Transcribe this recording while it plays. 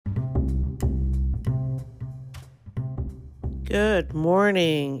Good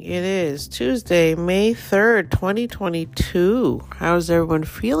morning. It is Tuesday, May 3rd, 2022. How's everyone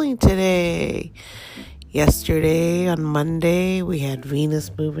feeling today? Yesterday, on Monday, we had Venus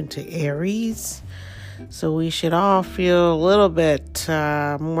move into Aries. So we should all feel a little bit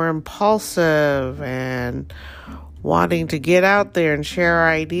more impulsive and wanting to get out there and share our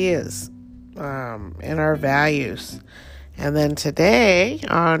ideas and our values. And then today,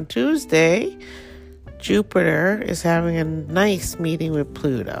 on Tuesday, Jupiter is having a nice meeting with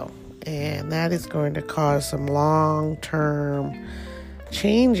Pluto, and that is going to cause some long-term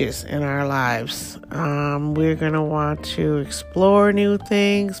changes in our lives. We're going to want to explore new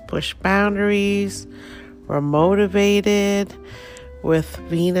things, push boundaries. We're motivated with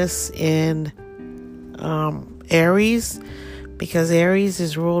Venus in Aries, because Aries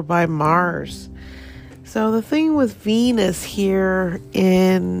is ruled by Mars. So the thing with Venus here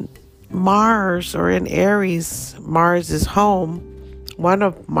in Mars, or in Aries, Mars is home. One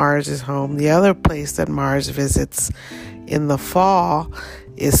of Mars is home. The other place that Mars visits in the fall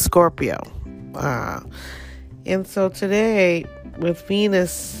is Scorpio. And so today, with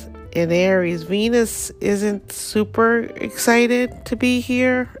Venus in Aries, Venus isn't super excited to be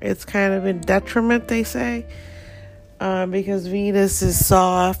here. It's kind of in detriment, they say, because Venus is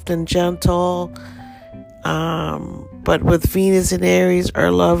soft and gentle. But with Venus in Aries, our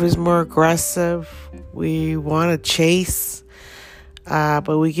love is more aggressive. We want to chase,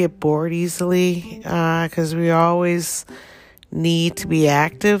 but we get bored easily because we always need to be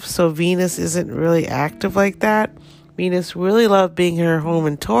active. So Venus isn't really active like that. Venus really loves being in her home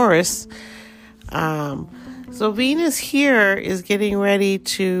in Taurus. So Venus here is getting ready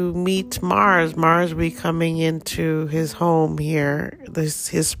to meet Mars. Mars will be coming into his home here,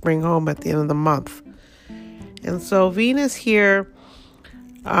 his spring home at the end of the month. And so Venus here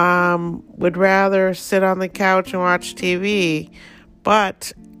would rather sit on the couch and watch TV,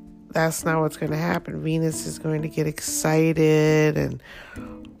 but that's not what's going to happen. Venus is going to get excited and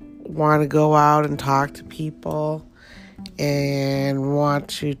want to go out and talk to people and want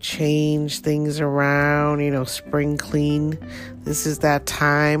to change things around, spring clean. This is that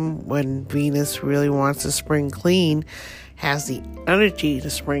time when Venus really wants to spring clean, has the energy to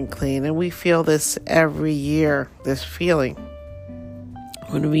spring clean, and we feel this every year, this feeling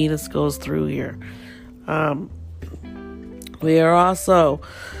when Venus goes through here. We are also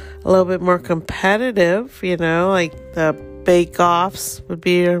a little bit more competitive, like the bake-offs would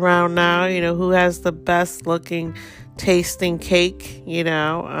be around now, who has the best looking tasting cake,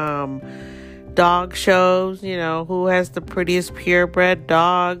 dog shows, who has the prettiest purebred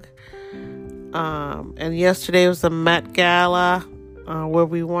dog. And yesterday was the Met Gala, where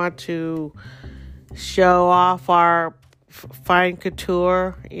we want to show off our fine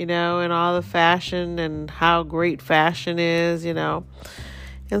couture, and all the fashion and how great fashion is,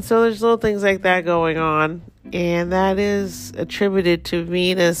 And so there's little things like that going on. And that is attributed to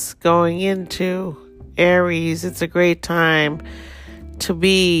Venus going into Aries. It's a great time to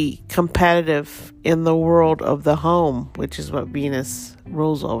be competitive in the world of the home, which is what Venus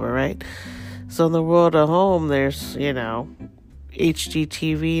rules over, right? So in the world of home, there's,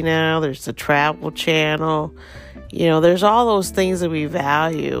 HGTV now, there's the Travel Channel, there's all those things that we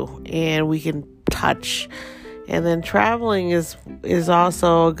value and we can touch. And then traveling is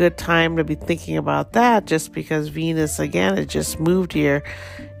also a good time to be thinking about that, just because Venus, again, it just moved here,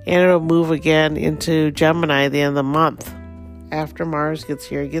 and it'll move again into Gemini at the end of the month. After Mars gets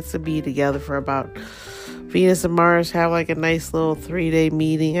here, it gets to be together for about... Venus and Mars have like a nice little 3-day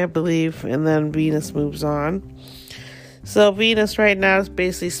meeting, I believe, and then Venus moves on. So Venus right now is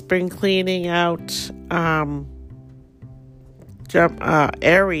basically spring cleaning out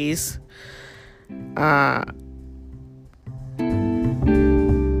Aries.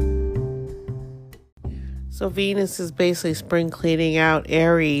 So Venus is basically spring cleaning out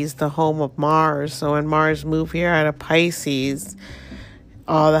Aries, the home of Mars. So when Mars moves here out of Pisces,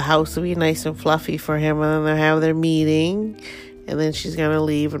 the house will be nice and fluffy for him, and then they'll have their meeting, and then she's going to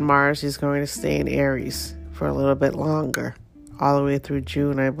leave, and Mars is going to stay in Aries for a little bit longer, all the way through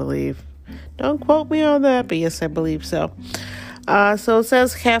June, I believe. Don't quote me on that, but yes, I believe so. So it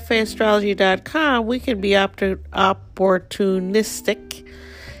says cafeastrology.com, we can be opportunistic.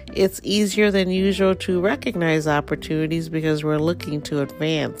 It's easier than usual to recognize opportunities because we're looking to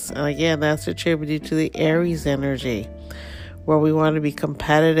advance. And again, that's attributed to the Aries energy, where we want to be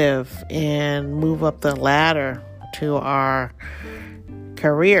competitive and move up the ladder to our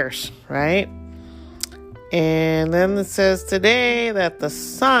careers, right? And then it says today that the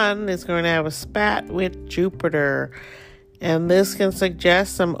sun is going to have a spat with Jupiter. And this can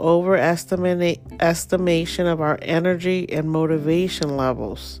suggest some overestimation of our energy and motivation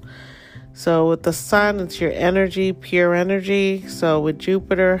levels. So with the sun, it's your energy, pure energy. So with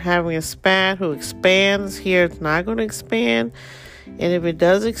Jupiter having a spat who expands, here it's not going to expand. And if it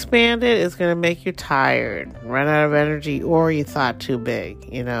does expand it's going to make you tired, run out of energy, or you thought too big,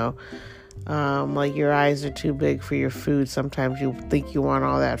 like your eyes are too big for your food. Sometimes you think you want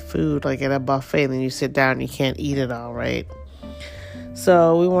all that food, like at a buffet, and then you sit down and you can't eat it all, right?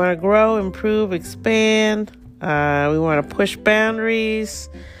 So we want to grow, improve, expand. We want to push boundaries.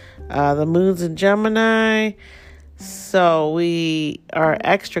 The moon's in Gemini. So we are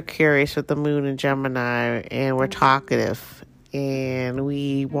extra curious with the moon in Gemini, and we're talkative, and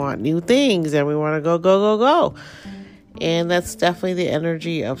we want new things, and we want to go, go, go, go. And that's definitely the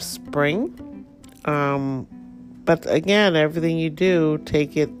energy of spring. But again, everything you do,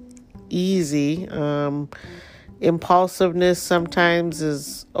 take it easy. Impulsiveness sometimes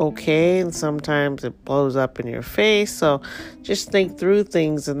is okay, and sometimes it blows up in your face. So just think through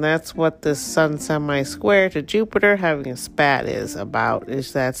things, and that's what this Sun semi-square to Jupiter having a spat is about,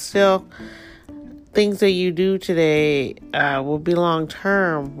 is that still things that you do today will be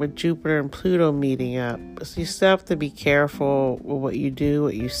long-term with Jupiter and Pluto meeting up. So you still have to be careful with what you do,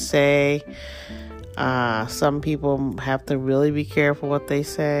 what you say. Some people have to really be careful what they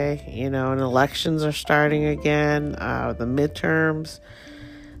say, and elections are starting again, the midterms.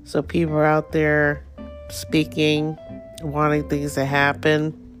 So people are out there speaking, wanting things to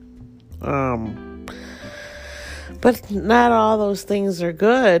happen. But not all those things are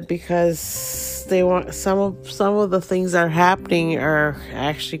good, because they want some of the things that are happening are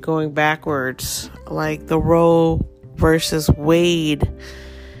actually going backwards, like the Roe versus Wade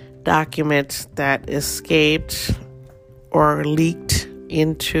document that escaped or leaked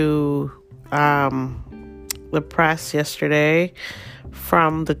into the press yesterday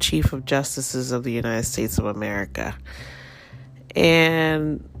from the Chief of Justices of the United States of America.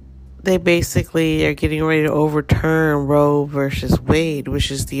 And they basically are getting ready to overturn Roe versus Wade,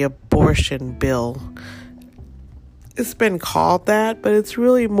 which is the abortion bill. It's been called that, but it's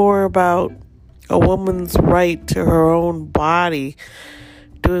really more about a woman's right to her own body,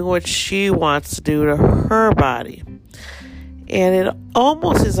 doing what she wants to do to her body. And it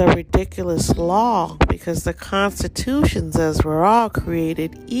almost is a ridiculous law, because the Constitution says we're all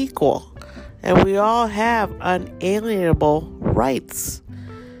created equal and we all have unalienable rights.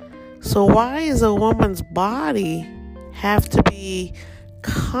 So why does a woman's body have to be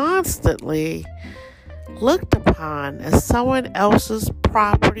constantly looked upon as someone else's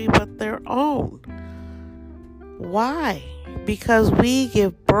property but their own? Why? Because we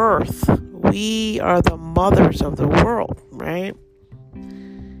give birth. We are the mothers of the world, right?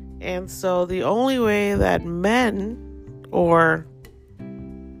 And so the only way that men or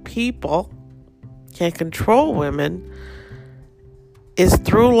people can control women is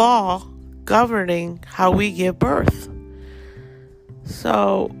through law governing how we give birth.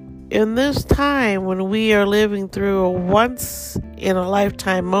 So in this time when we are living through a once in a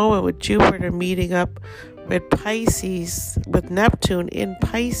lifetime moment with Jupiter meeting up with Pisces, with Neptune in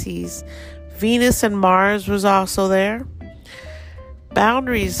Pisces, Venus and Mars was also there.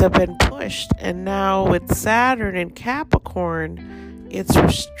 Boundaries have been pushed, and now with Saturn in Capricorn, it's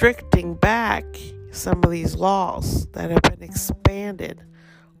restricting back some of these laws that have been expanded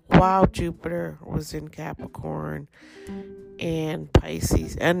while Jupiter was in Capricorn and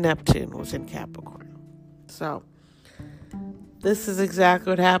Pisces, and Neptune was in Capricorn. So this is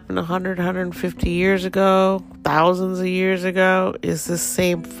exactly what happened 100, 150 years ago, thousands of years ago, is the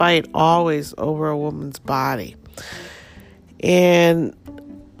same fight always over a woman's body. And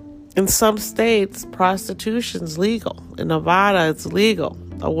in some states, prostitution's legal. In Nevada, it's legal.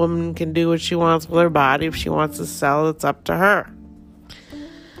 A woman can do what she wants with her body. If she wants to sell it, it's up to her.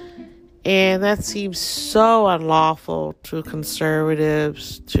 And that seems so unlawful to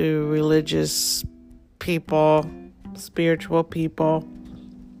conservatives, to religious people, spiritual people.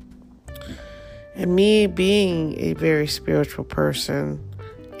 And me being a very spiritual person,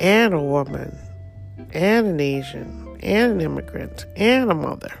 and a woman, and an Asian, and an immigrant, and a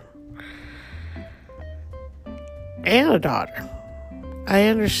mother, and a daughter, I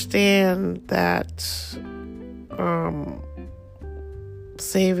understand that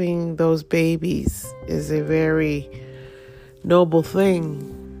saving those babies is a very noble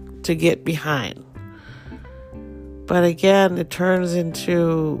thing to get behind. But again, it turns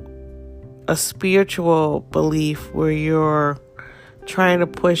into a spiritual belief where you're trying to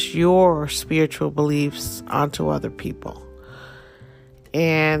push your spiritual beliefs onto other people.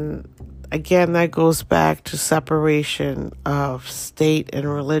 And again, that goes back to separation of state and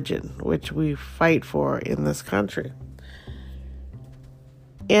religion, which we fight for in this country.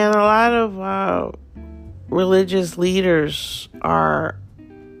 And a lot of religious leaders are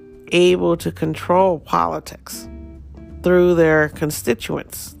able to control politics through their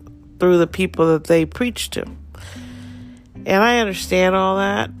constituents, through the people that they preach to. And I understand all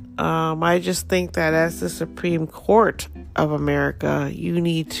that. I just think that as the Supreme Court of America, you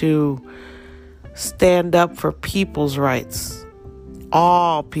need to stand up for people's rights.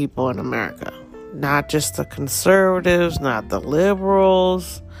 All people in America. Not just the conservatives, not the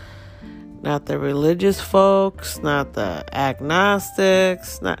liberals, not the religious folks, not the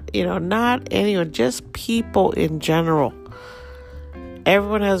agnostics, not anyone, just people in general.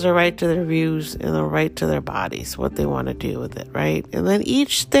 Everyone has a right to their views and a right to their bodies, what they want to do with it, right? And then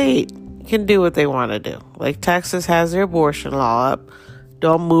each state can do what they want to do. Like Texas has their abortion law up.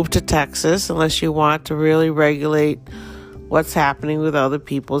 Don't move to Texas unless you want to really regulate what's happening with other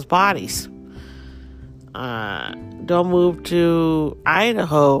people's bodies. Don't move to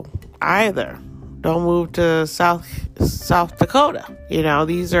Idaho either. Don't move to South Dakota.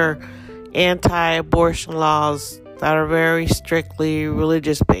 These are anti-abortion laws that are very strictly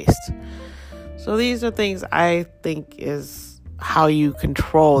religious based. So these are things I think is how you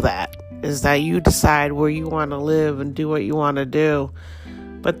control that, is that you decide where you want to live and do what you want to do.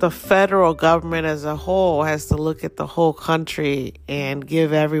 But the federal government as a whole has to look at the whole country and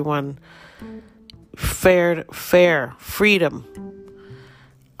give everyone fair freedom,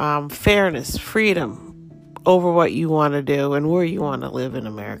 fairness, freedom over what you want to do and where you want to live in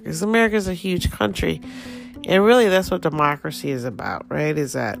America. Because America is a huge country. And really, that's what democracy is about, right?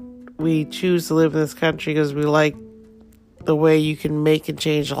 Is that we choose to live in this country because we like the way you can make and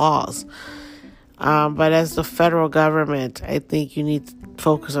change laws. But as the federal government, I think you need to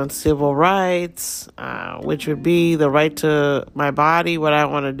focus on civil rights, which would be the right to my body, what I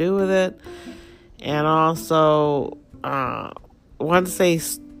want to do with it. And also, once they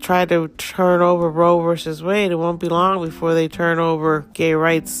try to turn over Roe versus Wade, it won't be long before they turn over gay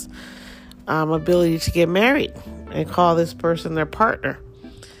rights, ability to get married and call this person their partner.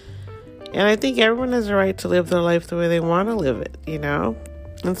 And I think everyone has a right to live their life the way they want to live it,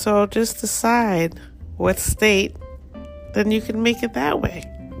 And so just decide what state, then you can make it that way,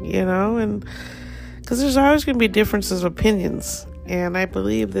 And because there's always going to be differences of opinions. And I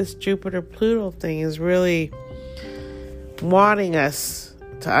believe this Jupiter-Pluto thing is really wanting us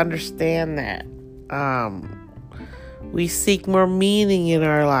to understand that we seek more meaning in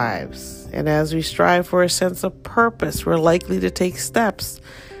our lives. And as we strive for a sense of purpose, we're likely to take steps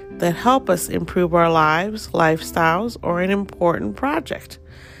that help us improve our lives, lifestyles, or an important project.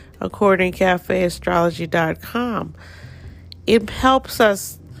 According to CafeAstrology.com, it helps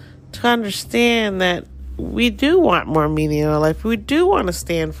us to understand that we do want more meaning in our life. We do want to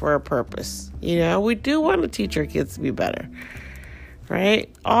stand for a purpose. We do want to teach our kids to be better,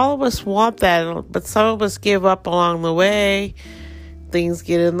 right? All of us want that, but some of us give up along the way. Things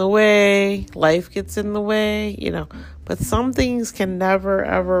get in the way, life gets in the way, but some things can never,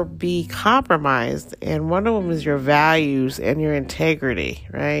 ever be compromised. And one of them is your values and your integrity,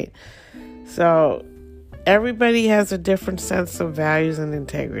 right? So everybody has a different sense of values and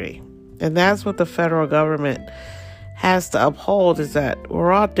integrity. And that's what the federal government has to uphold, is that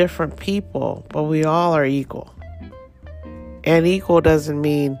we're all different people, but we all are equal. And equal doesn't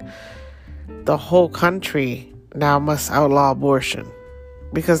mean the whole country now must outlaw abortion,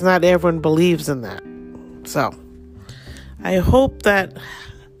 because not everyone believes in that. So I hope that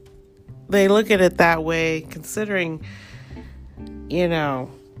they look at it that way, considering,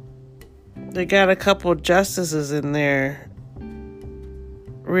 they got a couple of justices in there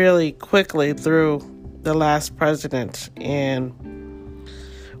really quickly through the last president. And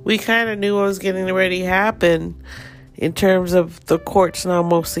we kind of knew what was getting ready to happen in terms of the courts now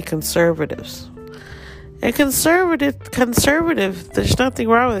mostly conservatives. And conservative, there's nothing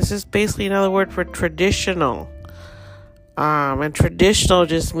wrong with it. It's just basically another word for traditional. And traditional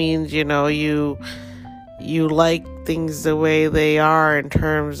just means, you like things the way they are in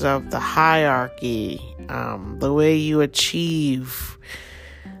terms of the hierarchy, the way you achieve,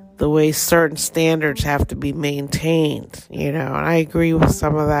 the way certain standards have to be maintained, and I agree with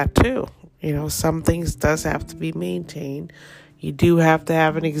some of that too. Some things does have to be maintained. You do have to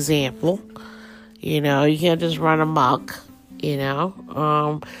have an example. You can't just run amok,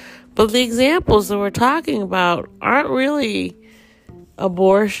 but the examples that we're talking about aren't really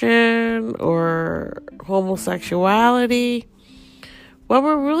abortion or homosexuality. What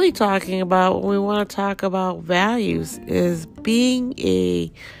we're really talking about when we want to talk about values is being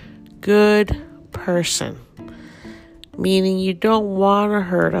a good person, meaning you don't want to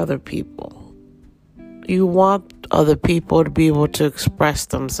hurt other people. You want other people to be able to express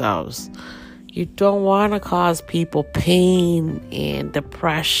themselves. You don't want to cause people pain and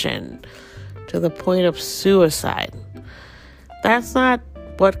depression to the point of suicide. That's not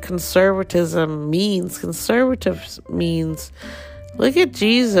what conservatism means. Conservative means, look at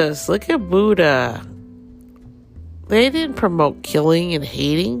Jesus, look at Buddha. They didn't promote killing and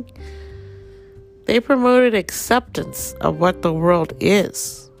hating. They promoted acceptance of what the world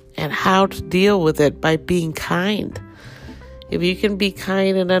is and how to deal with it by being kind. If you can be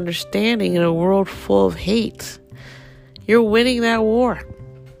kind and understanding in a world full of hate, you're winning that war.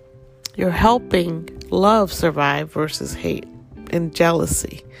 You're helping love survive versus hate and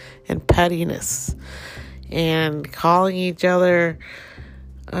jealousy and pettiness and calling each other,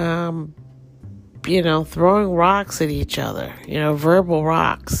 throwing rocks at each other, verbal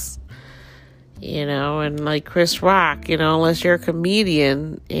rocks, and like Chris Rock, unless you're a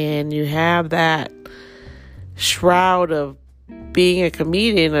comedian and you have that shroud of being a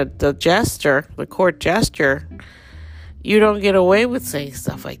comedian, the jester, the court jester, you don't get away with saying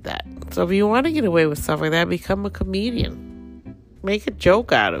stuff like that. So if you want to get away with stuff like that, become a comedian. Make a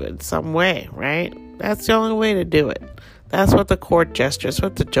joke out of it in some way, right? That's the only way to do it. That's what the court jester, that's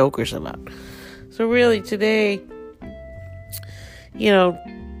what the joker's about. So really today,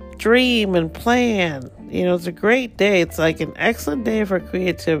 dream and plan. It's a great day. It's like an excellent day for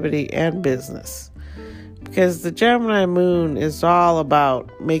creativity and business. Because the Gemini moon is all about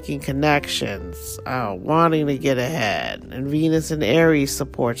making connections, wanting to get ahead. And Venus in Aries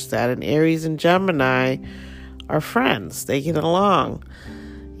supports that. And Aries and Gemini are friends. They get along,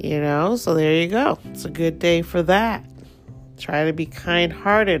 So there you go. It's a good day for that. Try to be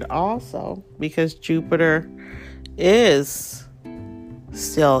kind-hearted also, because Jupiter is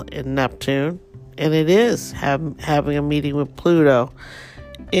still in Neptune. And it is having a meeting with Pluto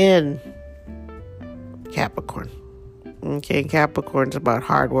in Capricorn. Okay, Capricorn's about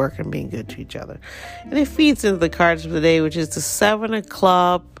hard work and being good to each other. And it feeds into the cards of the day, which is the 7 of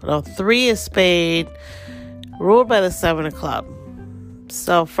club, 3 of spade, ruled by the 7 of club.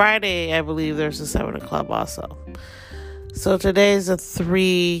 So Friday, I believe there's a 7 of club also. So today's a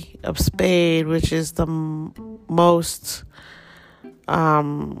 3 of spade, which is the most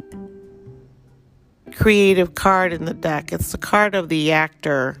creative card in the deck. It's the card of the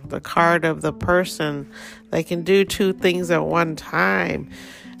actor, the card of the person that can do two things at one time.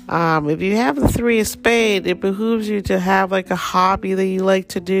 If you have the 3 of spade, it behooves you to have like a hobby that you like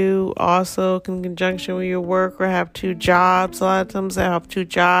to do also in conjunction with your work, or have 2 jobs. A lot of times I have 2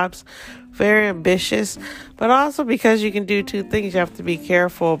 jobs. Very ambitious, but also because you can do 2 things, you have to be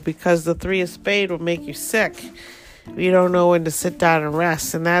careful, because the 3 of spade will make you sick. You don't know when to sit down and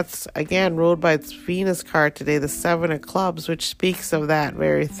rest. And that's, again, ruled by its Venus card today, the 7 of clubs, which speaks of that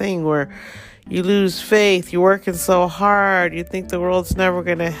very thing where you lose faith. You're working so hard. You think the world's never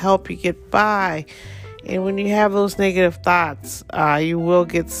going to help you get by. And when you have those negative thoughts, you will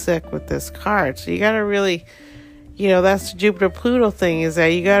get sick with this card. So you got to really, that's the Jupiter-Pluto thing, is that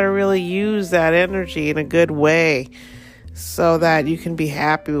you got to really use that energy in a good way so that you can be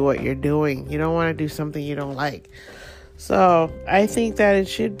happy with what you're doing. You don't want to do something you don't like. So I think that it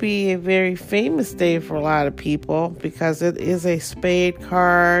should be a very famous day for a lot of people, because it is a spade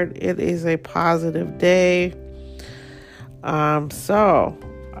card. It is a positive day. So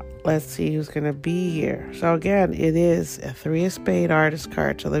let's see who's going to be here. So again, it is a 3 of spade artist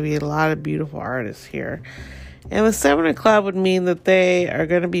card. So there'll be a lot of beautiful artists here. And the 7 of club would mean that they are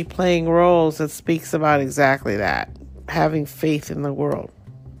going to be playing roles that speaks about exactly that. Having faith in the world.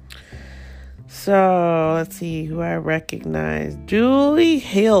 So let's see who I recognize. Julie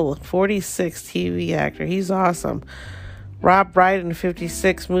Hill, 46, TV actor. He's awesome. Rob Brydon,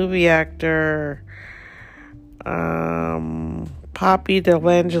 56, movie actor. Poppy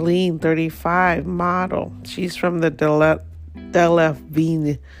Delangeline, 35, model. She's from the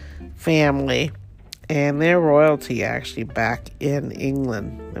Delevingne family. And they're royalty, actually, back in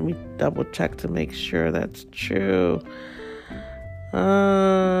England. Let me double check to make sure that's true.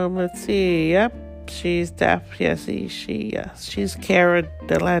 Let's see. Yep, she's she's Cara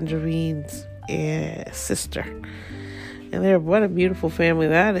Delangerine's sister. And what a beautiful family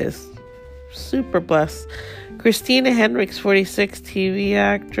that is. Super blessed. Christina Hendricks, 46, TV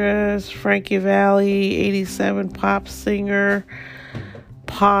actress. Frankie Valli, 87, pop singer.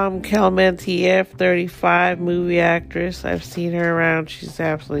 Pom Klementieff, 35, movie actress. I've seen her around. She's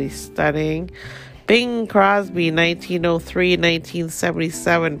absolutely stunning. Bing Crosby, 1903,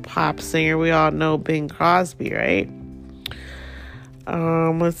 1977, pop singer. We all know Bing Crosby, right?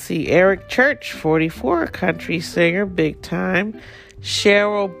 Let's see. Eric Church, 44, country singer, big time.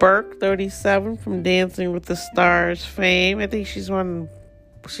 Cheryl Burke, 37, from Dancing with the Stars fame. I think she's won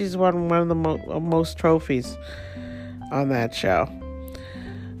one of the most trophies on that show.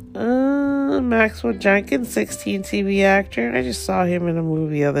 Maxwell Jenkins, 16, TV actor. I just saw him in a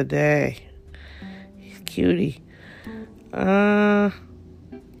movie the other day. He's cutie. Let's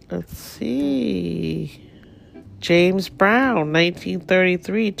see. James Brown,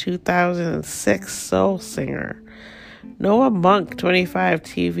 1933, 2006, soul singer. Noah Monk, 25,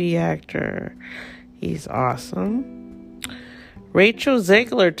 TV actor. He's awesome. Rachel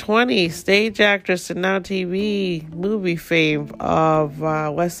Zegler, 20, stage actress and now TV movie fame of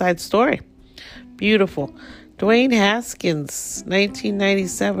West Side Story. Beautiful. Dwayne Haskins,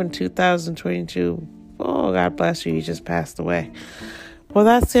 1997, 2022. Oh, God bless you. You just passed away. Well,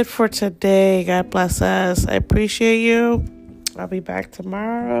 that's it for today. God bless us. I appreciate you. I'll be back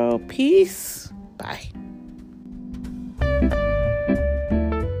tomorrow. Peace. Bye.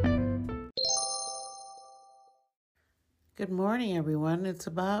 Good morning, everyone. It's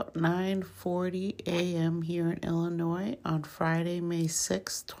about 9:40 a.m. here in Illinois on Friday, May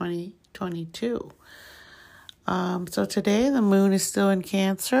 6, 2022. So today the moon is still in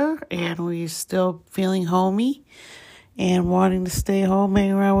Cancer, and we're still feeling homey and wanting to stay home,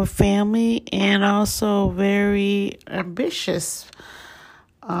 hang around with family, and also very ambitious,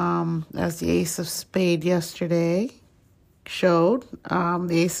 as the Ace of Spades yesterday showed.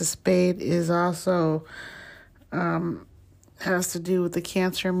 The Ace of Spades is also has to do with the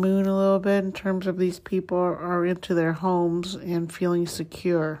Cancer moon a little bit in terms of these people are into their homes and feeling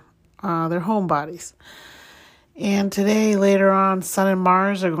secure, their home bodies. And today, later on, Sun and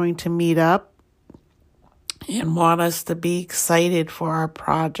Mars are going to meet up and want us to be excited for our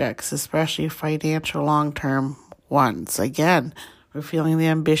projects, especially financial long-term ones. Again, we're feeling the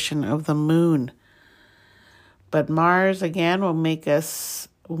ambition of the moon. But Mars, again, will make us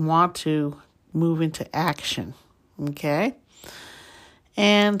want to move into action. Okay?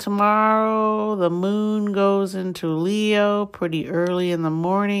 And tomorrow, the moon goes into Leo pretty early in the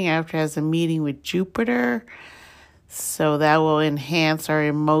morning after it has a meeting with Jupiter. So that will enhance our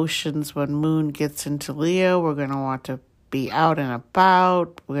emotions when moon gets into Leo. We're going to want to be out and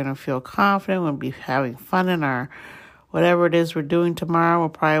about. We're going to feel confident. We'll be having fun in our whatever it is we're doing tomorrow. We'll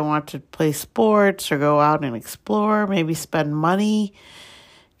probably want to play sports or go out and explore, maybe spend money,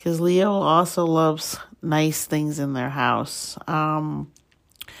 because Leo also loves nice things in their house. And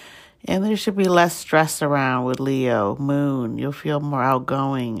there should be less stress around with Leo moon. You'll feel more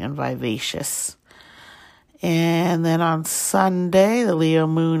outgoing and vivacious. And then on Sunday, the Leo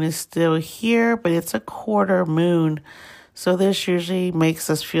moon is still here, but it's a quarter moon. So this usually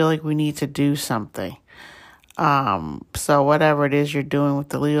makes us feel like we need to do something. So whatever it is you're doing with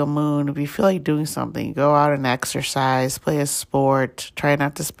the Leo moon, if you feel like doing something, go out and exercise, play a sport, try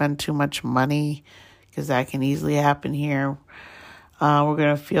not to spend too much money, because that can easily happen here. We're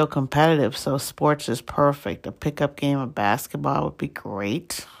going to feel competitive, so sports is perfect. A pickup game of basketball would be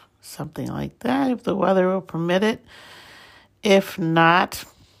great. Something like that, if the weather will permit it. If not,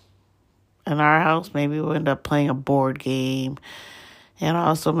 in our house, maybe we'll end up playing a board game and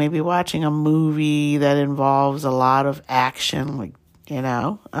also maybe watching a movie that involves a lot of action, like,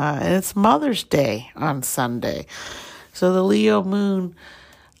 and it's Mother's Day on Sunday. So the Leo moon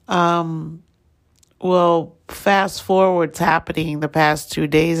will fast forward what's happening the past 2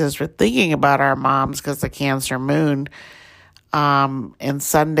 days as we're thinking about our moms, because the Cancer moon. And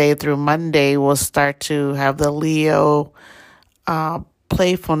Sunday through Monday, we'll start to have the Leo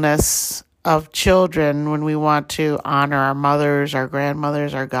playfulness of children when we want to honor our mothers, our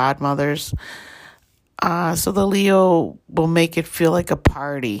grandmothers, our godmothers. So the Leo will make it feel like a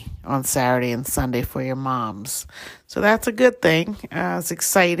party on Saturday and Sunday for your moms. So that's a good thing. It's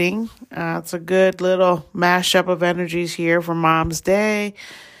exciting. It's a good little mashup of energies here for Mom's Day.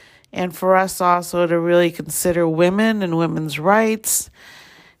 And for us also to really consider women and women's rights.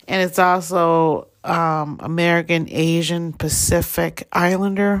 And it's also American, Asian, Pacific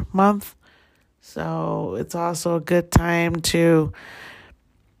Islander month. So it's also a good time to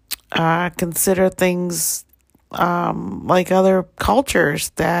consider things like other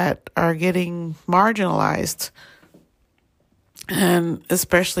cultures that are getting marginalized. And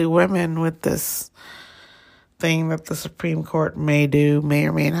especially women with this thing that the Supreme Court may or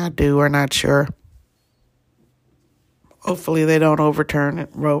may not do, we're not sure. Hopefully they don't overturn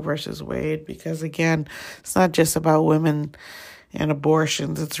Roe versus Wade, because again, it's not just about women and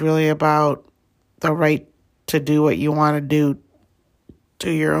abortions. It's really about the right to do what you want to do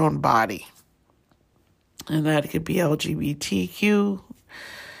to your own body. And that could be LGBTQ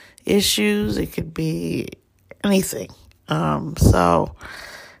issues. It could be anything. So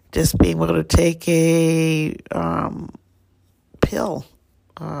just being able to take a pill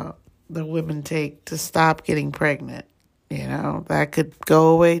that women take to stop getting pregnant, that could go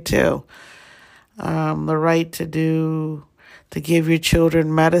away too. The right to give your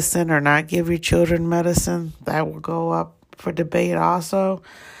children medicine or not give your children medicine, that will go up for debate also.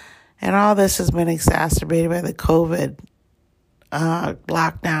 And all this has been exacerbated by the COVID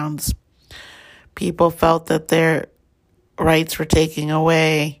lockdowns. People felt that their rights were taken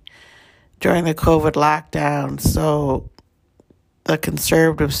away during the COVID lockdown. So the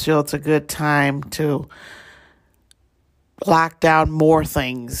conservatives feel it's a good time to lock down more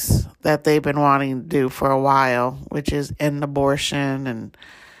things that they've been wanting to do for a while, which is end abortion and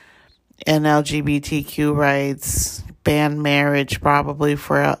LGBTQ rights, ban marriage probably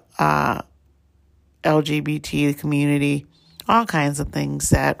for LGBT community, all kinds of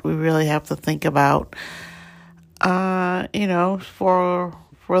things that we really have to think about, for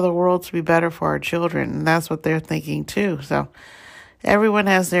the world to be better for our children. And that's what they're thinking too. So everyone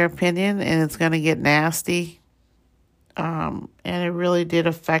has their opinion, and it's going to get nasty. And it really did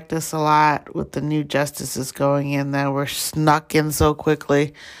affect us a lot with the new justices going in that were snuck in so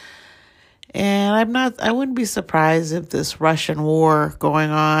quickly. And I wouldn't be surprised if this Russian war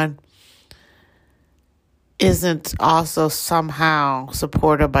going on isn't also somehow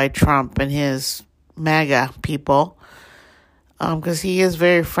supported by Trump and his MAGA people, because he is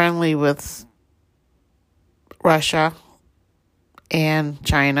very friendly with Russia and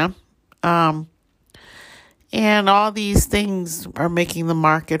China. And all these things are making the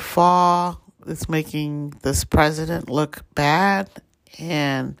market fall. It's making this president look bad.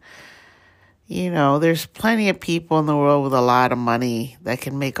 And, there's plenty of people in the world with a lot of money that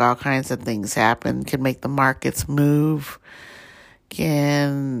can make all kinds of things happen, can make the markets move,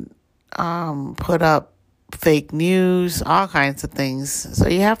 can put up fake news, all kinds of things. So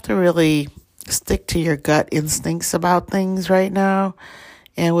you have to really stick to your gut instincts about things right now.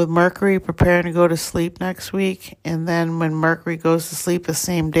 And with Mercury preparing to go to sleep next week, and then when Mercury goes to sleep the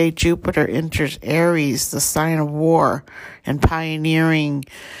same day, Jupiter enters Aries, the sign of war and pioneering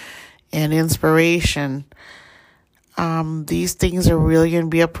and inspiration. These things are really going to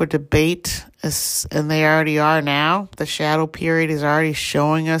be up for debate, and they already are now. The shadow period is already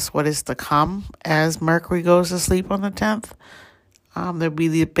showing us what is to come as Mercury goes to sleep on the 10th. There'll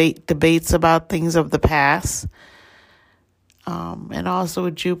be debates about things of the past. And also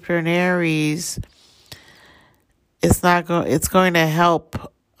with Jupiter and Aries, it's going to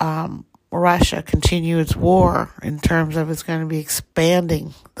help Russia continue its war in terms of it's going to be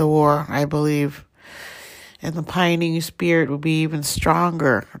expanding the war, I believe. And the pioneering spirit will be even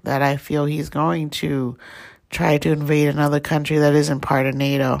stronger, that I feel he's going to try to invade another country that isn't part of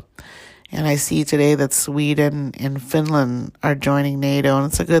NATO. And I see today that Sweden and Finland are joining NATO, and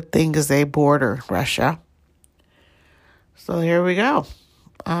it's a good thing because they border Russia. So here we go.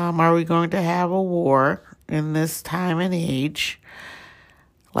 Are we going to have a war in this time and age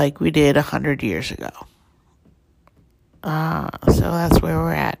like we did 100 years ago? So that's where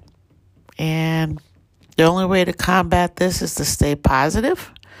we're at. And the only way to combat this is to stay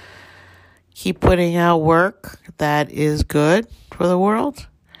positive. Keep putting out work that is good for the world.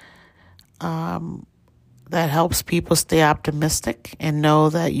 That helps people stay optimistic and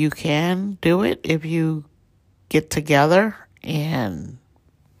know that you can do it if you get together and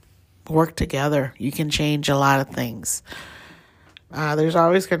work together. You can change a lot of things. There's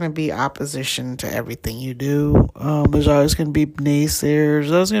always going to be opposition to everything you do. There's always going to be naysayers.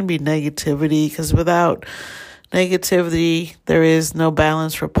 There's going to be negativity, because without negativity, there is no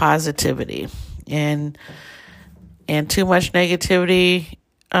balance for positivity. And too much negativity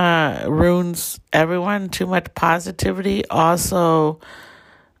ruins everyone. Too much positivity also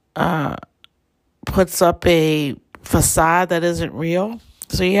puts up a facade that isn't real.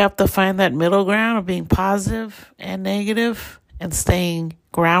 So you have to find that middle ground of being positive and negative and staying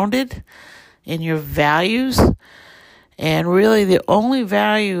grounded in your values. And really the only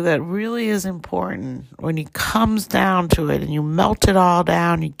value that really is important when it comes down to it and you melt it all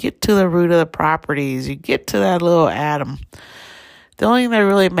down, you get to the root of the properties, you get to that little atom. The only thing that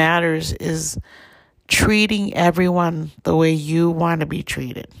really matters is treating everyone the way you want to be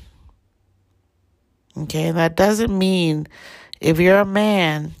treated. Okay, and that doesn't mean if you're a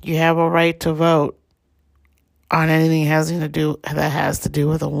man, you have a right to vote on anything that has to do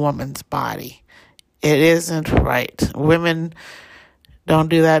with a woman's body. It isn't right. Women don't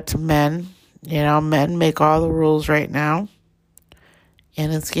do that to men. Men make all the rules right now,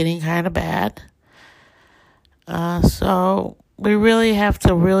 and it's getting kind of bad. So we really have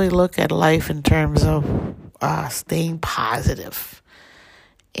to really look at life in terms of staying positive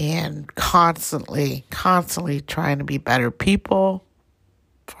and constantly trying to be better people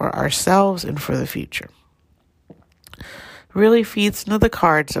for ourselves and for the future. Really feeds into the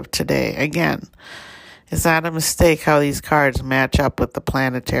cards of today. Again, it's not a mistake how these cards match up with the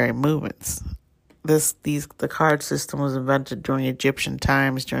planetary movements. The card system was invented during Egyptian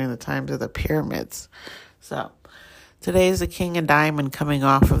times, during the times of the pyramids. So today is the King of Diamond coming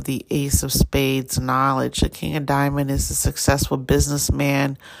off of the Ace of Spades knowledge. The King of Diamond is a successful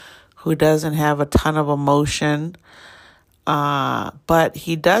businessman who doesn't have a ton of emotion, but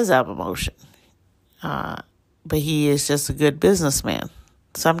he does have emotion. But he is just a good businessman.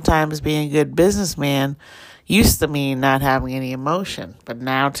 Sometimes being a good businessman used to mean not having any emotion. But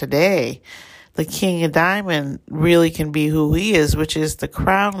now today, the King of Diamond really can be who he is, which is the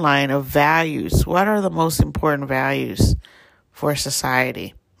crown line of values. What are the most important values for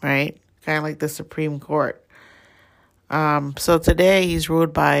society, right? Kind of like the Supreme Court. So today he's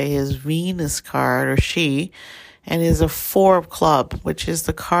ruled by his Venus card, or she, and is a 4 of club, which is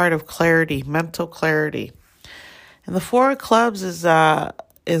the card of clarity, mental clarity. And the 4 of clubs is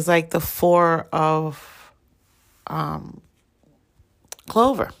like the 4 of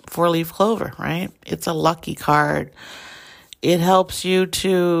clover, 4-leaf clover, right? It's a lucky card. It helps you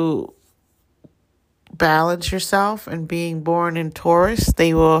to balance yourself, and being born in Taurus,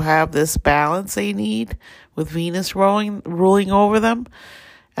 they will have this balance they need with Venus ruling over them.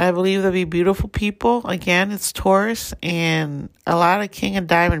 And I believe they'll be beautiful people. Again, it's Taurus, and a lot of King of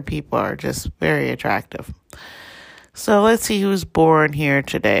Diamond people are just very attractive. So let's see who's born here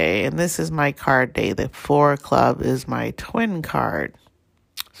today. And this is my card day. The 4 club is my twin card.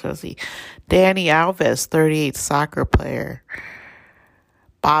 So let's see. Dani Alves, 38, soccer player.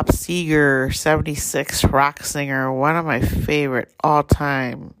 Bob Seger, 76, rock singer. One of my favorite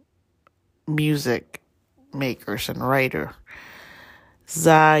all-time music makers and writer.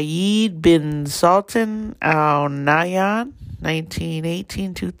 Zayed bin Sultan Al Nahyan,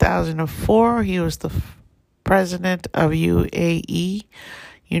 1918-2004. He was the president of UAE,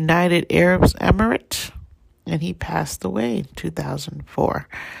 United Arab Emirates, and he passed away in 2004.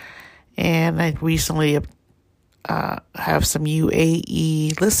 And I recently have some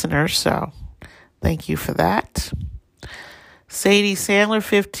UAE listeners, so thank you for that. Sadie Sandler,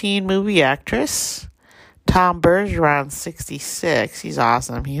 15, movie actress. Tom Bergeron, 66. He's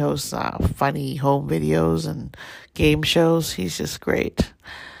awesome. He hosts funny home videos and game shows. He's just great.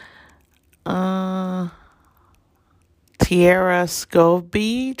 Tiara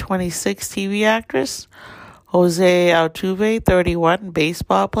Scobie, 26, TV actress. Jose Altuve, 31,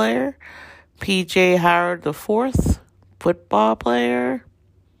 baseball player. PJ Howard IV, football player.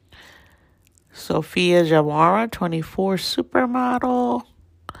 Sophia Jamara, 24, supermodel.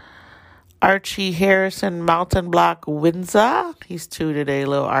 Archie Harrison, mountain block Windsor. He's 2 today,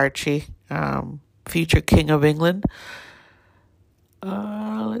 little Archie. Future King of England.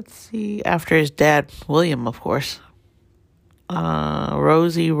 Let's see. After his dad, William, of course.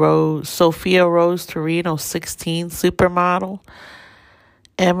 Sophia Rose Torino, 16, supermodel.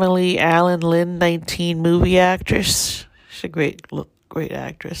 Emily Allen Lynn, 19, movie actress. She's a great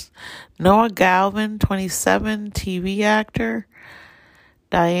actress. Noah Galvin, 27, TV actor.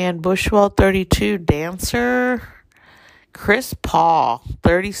 Diane Bushwell, 32, dancer. Chris Paul,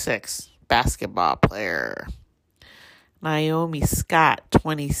 36, basketball player. Naomi Scott,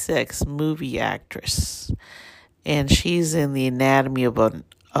 26, movie actress. And she's in The Anatomy of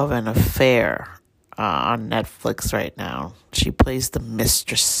an Affair on Netflix right now. She plays the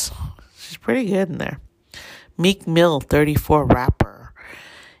mistress. She's pretty good in there. Meek Mill, 34, rapper.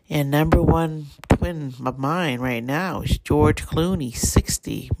 And number 1 twin of mine right now is George Clooney,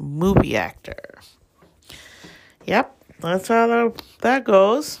 60, movie actor. Yep, that's how that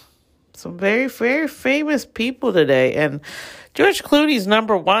goes. Some very, very famous people today. And George Clooney's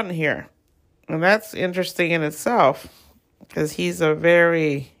number 1 here. And that's interesting in itself, because he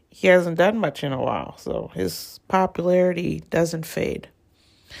hasn't done much in a while, so his popularity doesn't fade.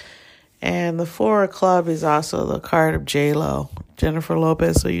 And the 4 club is also the card of J-Lo, Jennifer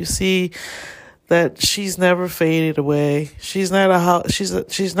Lopez. So you see that she's never faded away. She's not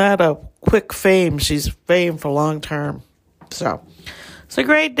a quick fame. She's fame for long term. So it's a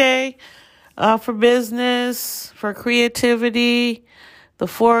great day for business, for creativity. The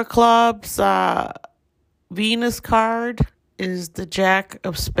 4 clubs, Venus card is the Jack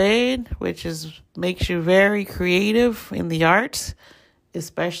of Spades, which makes you very creative in the arts,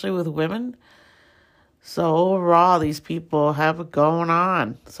 especially with women. So overall, these people have it going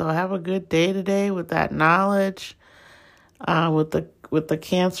on. So have a good day today with that knowledge. With the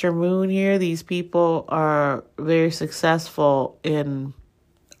Cancer moon here, these people are very successful in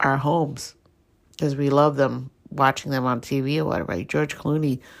our homes because we love them, watching them on TV or whatever. Like George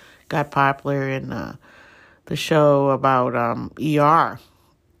Clooney got popular in the show about ER,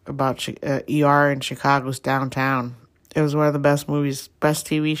 about ER in Chicago's downtown. It was one of the best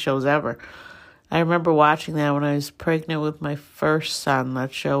TV shows ever. I remember watching that when I was pregnant with my first son.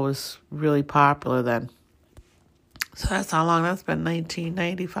 That show was really popular then. So that's how long that's been,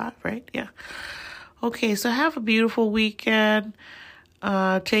 1995, right? Yeah. Okay, so have a beautiful weekend.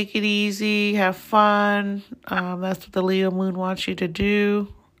 Take it easy, have fun. That's what the Leo moon wants you to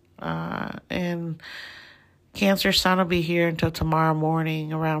do. And Cancer sun will be here until tomorrow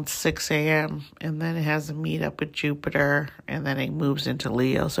morning around 6 a.m. And then it has a meet up with Jupiter, and then it moves into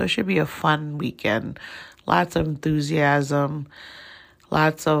Leo. So it should be a fun weekend. Lots of enthusiasm.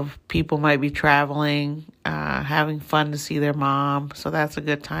 Lots of people might be traveling, having fun to see their mom. So that's a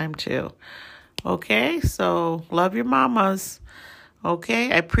good time too. Okay, so love your mamas.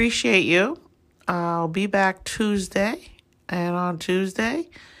 Okay, I appreciate you. I'll be back Tuesday. And on Tuesday,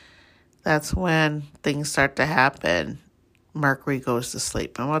 that's when things start to happen. Mercury goes to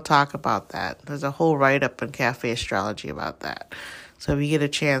sleep. And we'll talk about that. There's a whole write-up in Cafe Astrology about that. So if you get a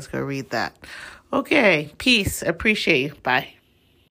chance, go read that. Okay, peace. Appreciate you. Bye.